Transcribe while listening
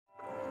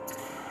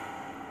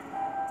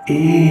A.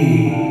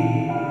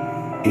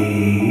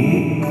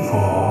 A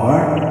for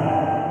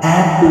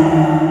apple.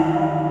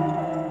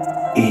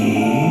 A.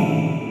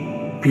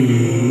 B.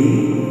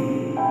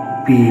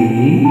 B.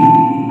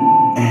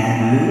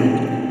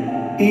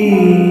 L.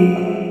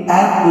 E.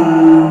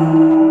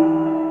 Apple.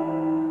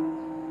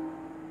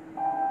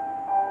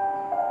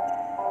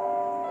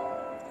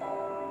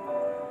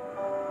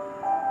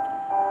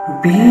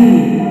 B.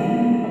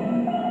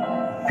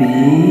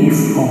 B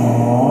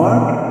for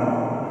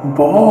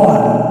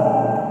ball.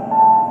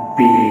 B.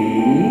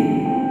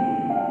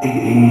 A.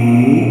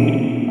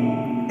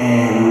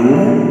 L.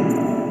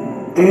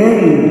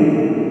 L.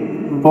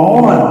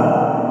 Ball.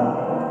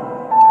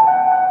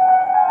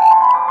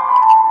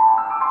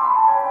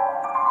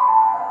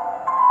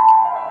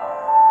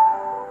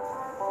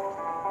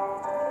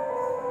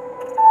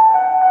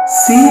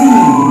 C.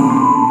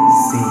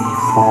 C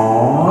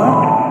for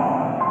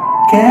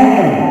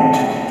cat.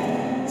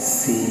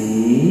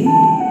 C.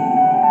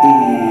 A.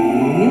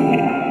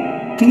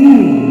 T.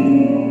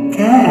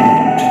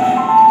 Cat.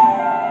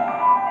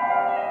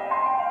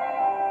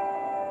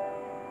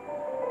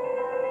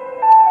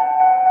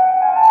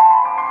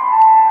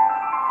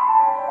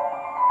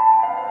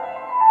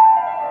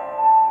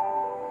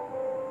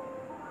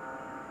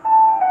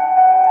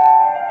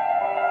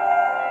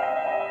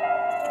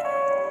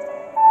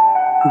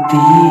 D.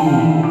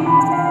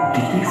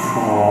 D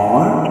for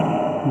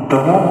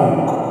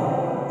dog.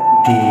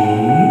 D.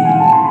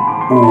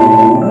 O.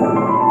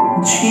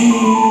 G.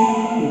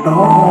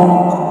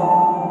 Dog.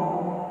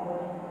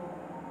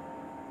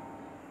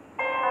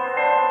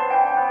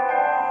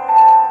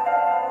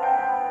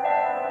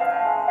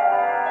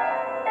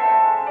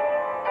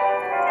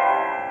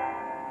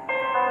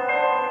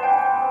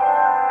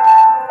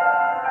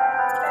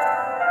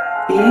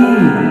 E.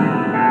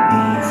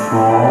 E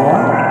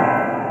for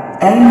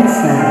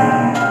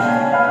elephant.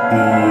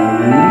 E.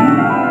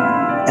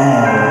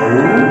 L.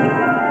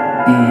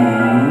 E.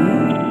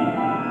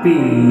 B.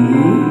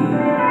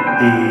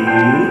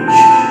 H.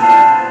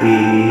 A.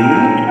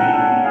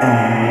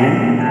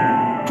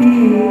 N. T.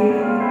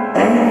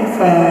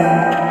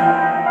 Elephant.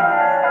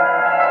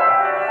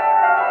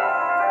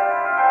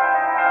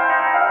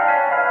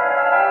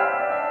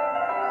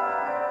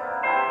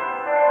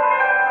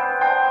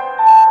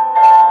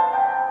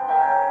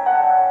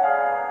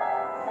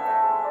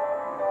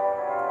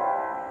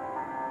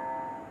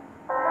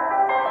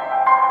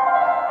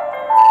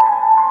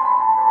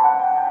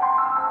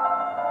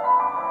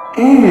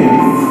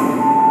 F.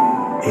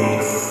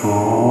 F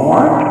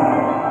for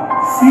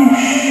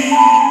fish.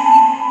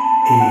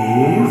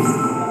 F.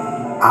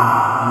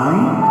 I.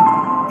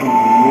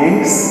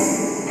 S.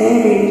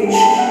 H.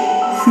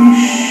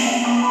 Fish.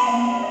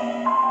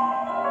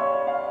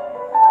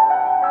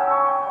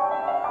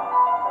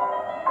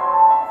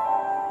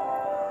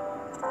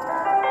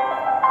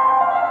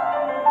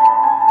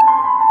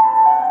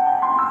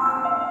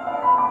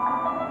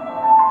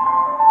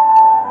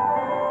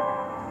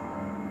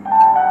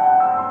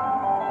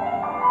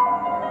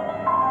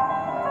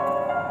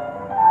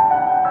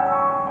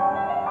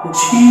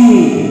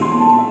 G.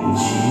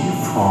 G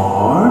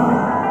for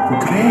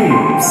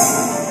grapes.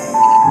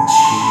 G.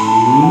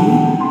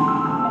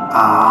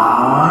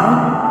 R.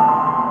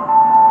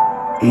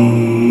 A.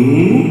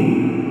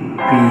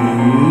 P.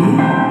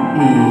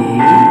 E.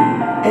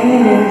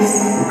 S.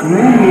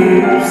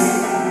 Grapes.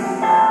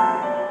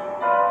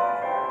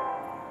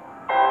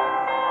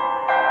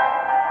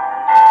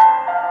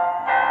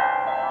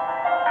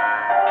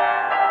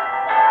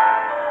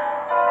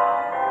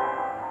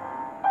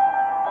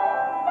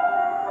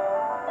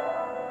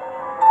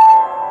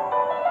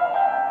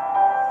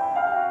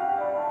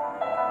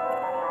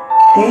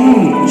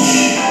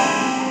 H.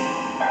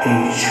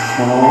 H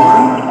for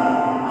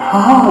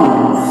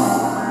house.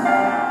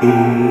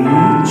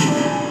 H.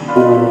 O.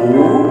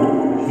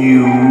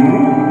 U.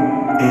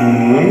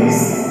 S.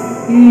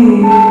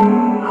 E.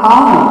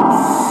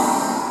 House.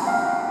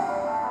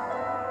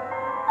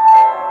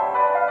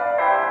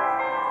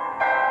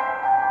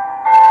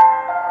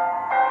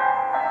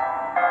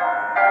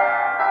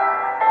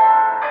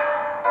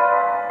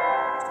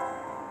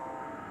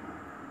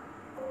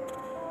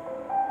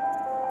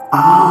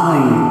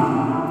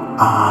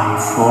 I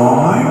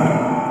for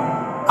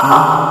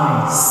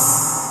eyes.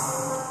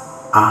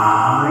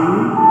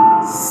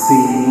 I. C.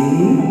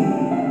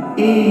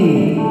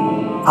 E.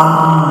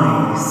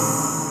 Eyes.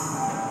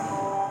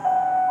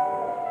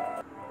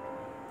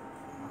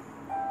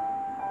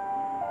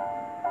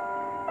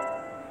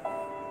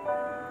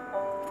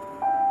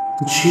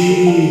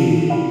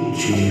 G.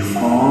 G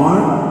for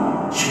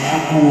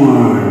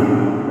jaguar.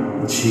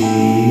 G.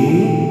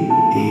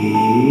 A.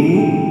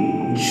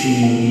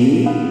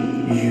 G.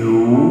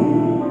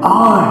 U.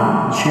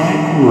 R.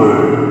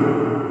 Jaguar.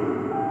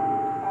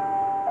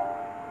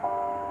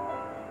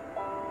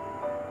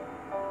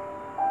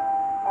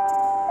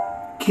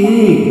 K.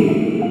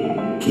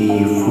 K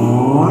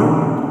for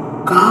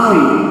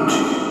kite.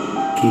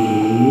 K.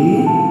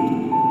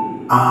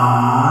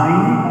 I.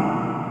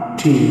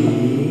 T.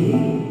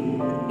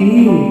 E.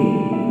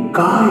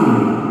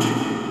 Kite.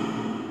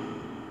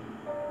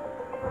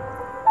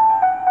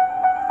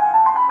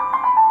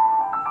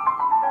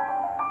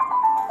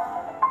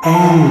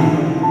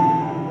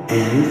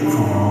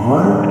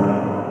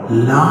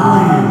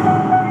 lion.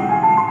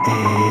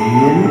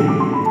 L-I-O-N,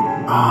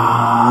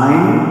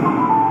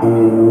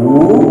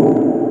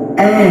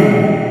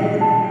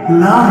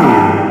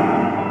 lion.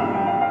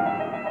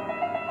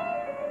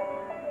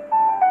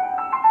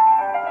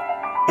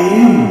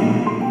 M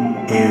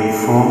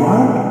for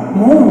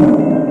moon.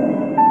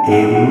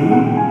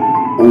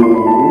 M-O-O-N,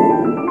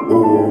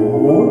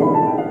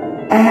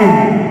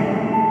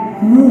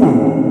 moon.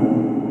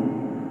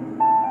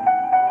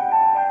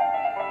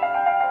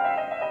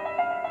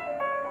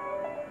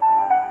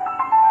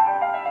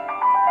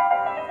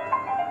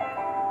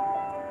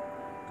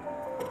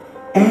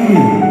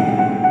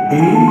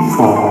 N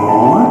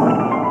for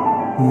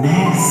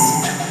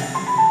nest.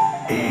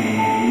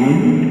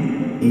 N-E-S-T,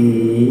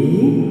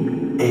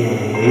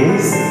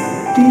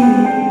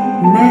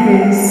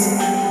 nest.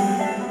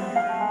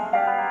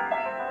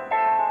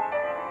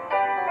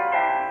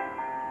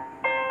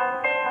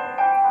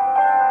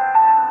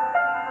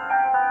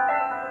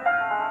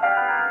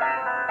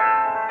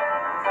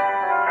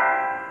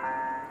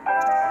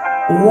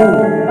 O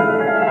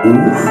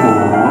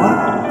for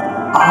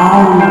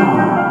owl.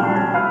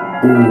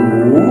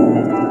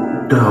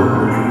 O-W-L,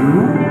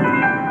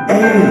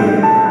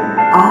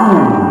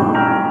 owl.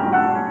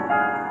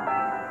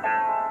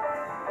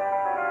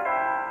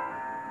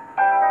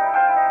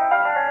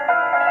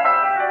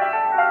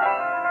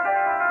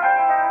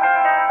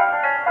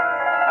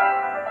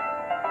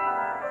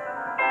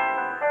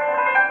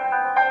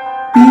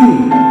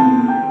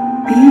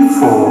 P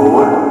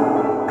for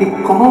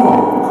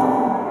peacock.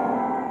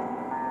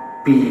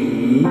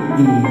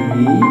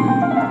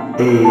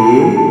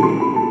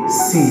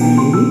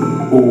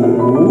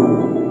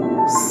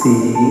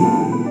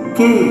 P-E-A-C-O-C-K,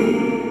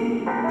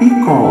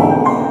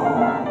 peacock.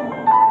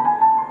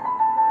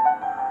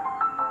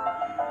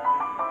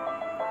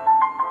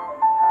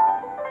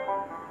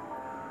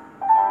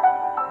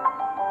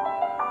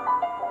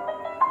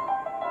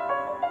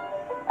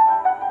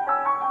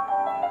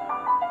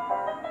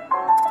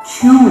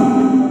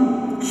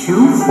 Q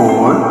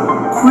for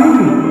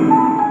queen.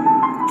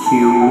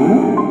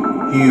 Q-U-E-E-N,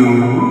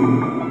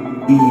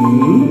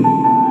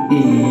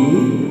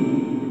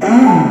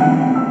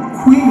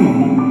 queen.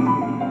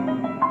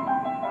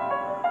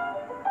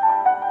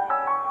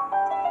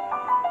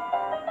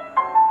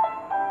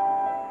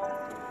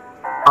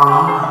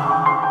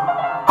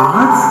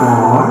 R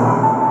for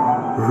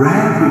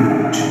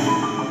rabbit.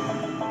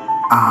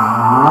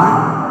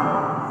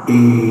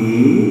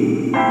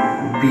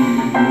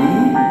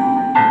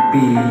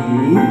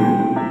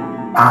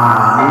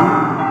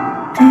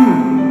 R-A-B-B-I-T,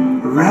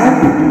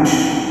 rabbit.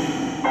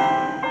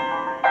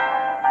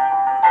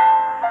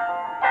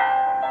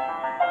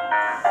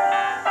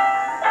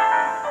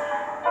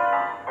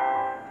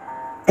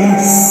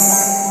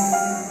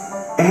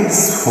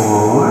 S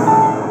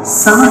for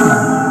sun.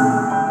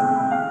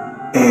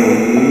 S-U-N,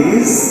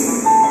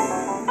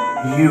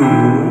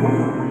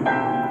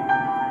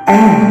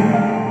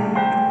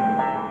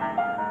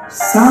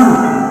 sun.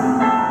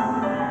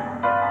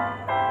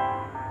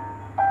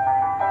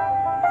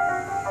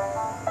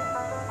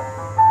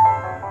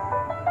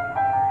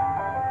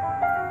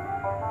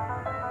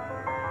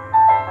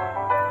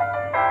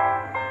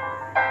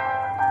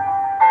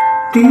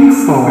 T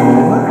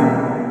for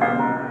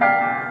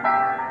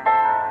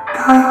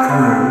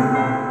tiger.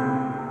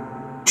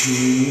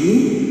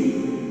 T-I-G-E-R,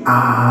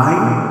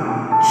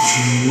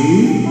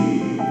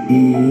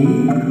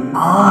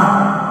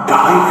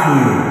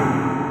 tiger.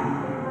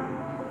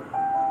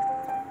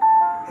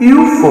 U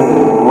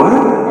for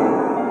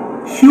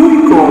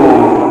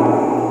unicorn.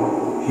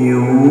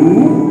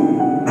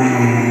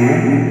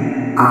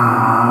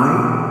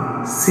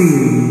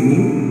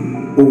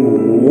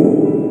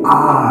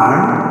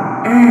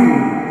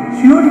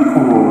 U-N-I-C-O-R-N,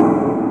 unicorn.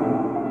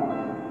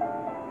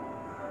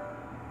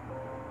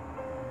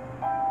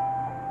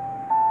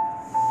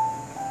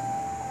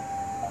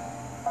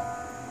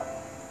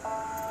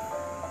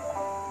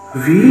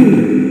 V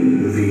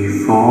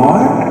for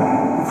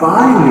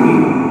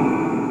violin.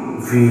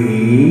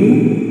 V-I-O-L-I-N,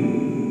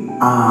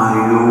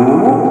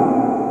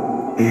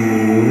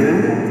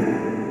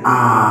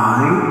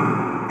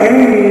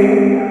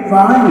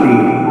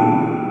 violin.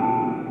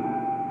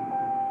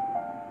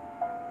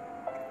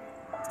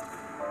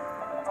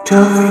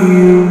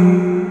 W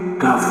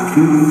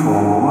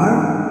for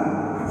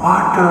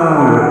water.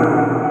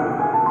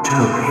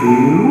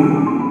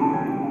 W-A-T-E-R,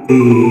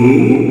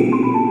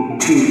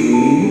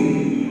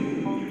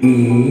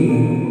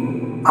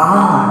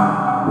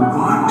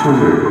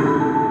 water.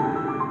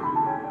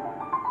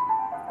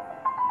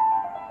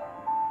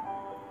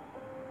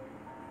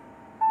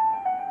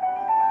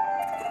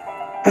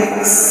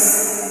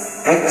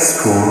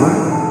 X for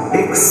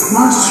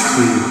Xmas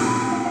tree.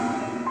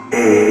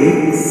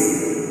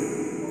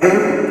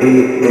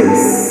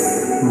 M-A-S,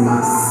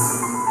 mas.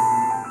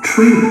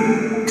 Tree,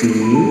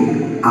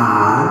 T-R-E-E,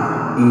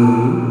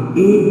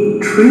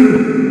 tree,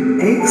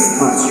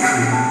 Xmas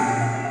tree.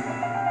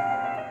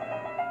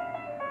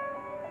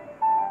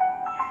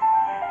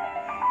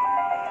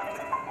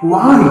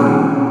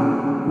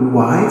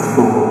 Y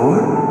for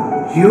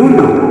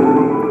yellow.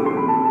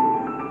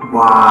 Y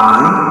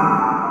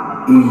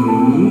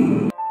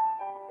E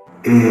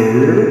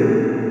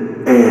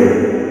L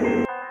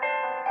L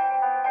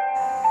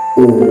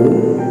O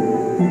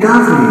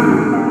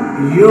W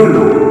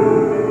yellow.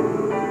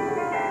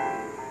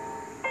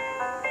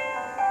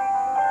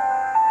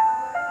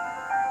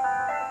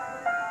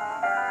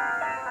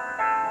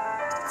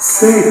 Z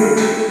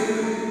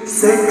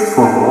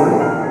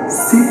for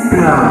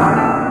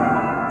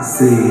zebra.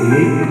 Z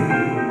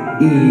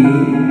E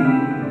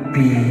B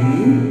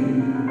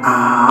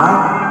R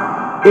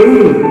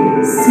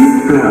A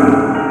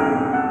zebra.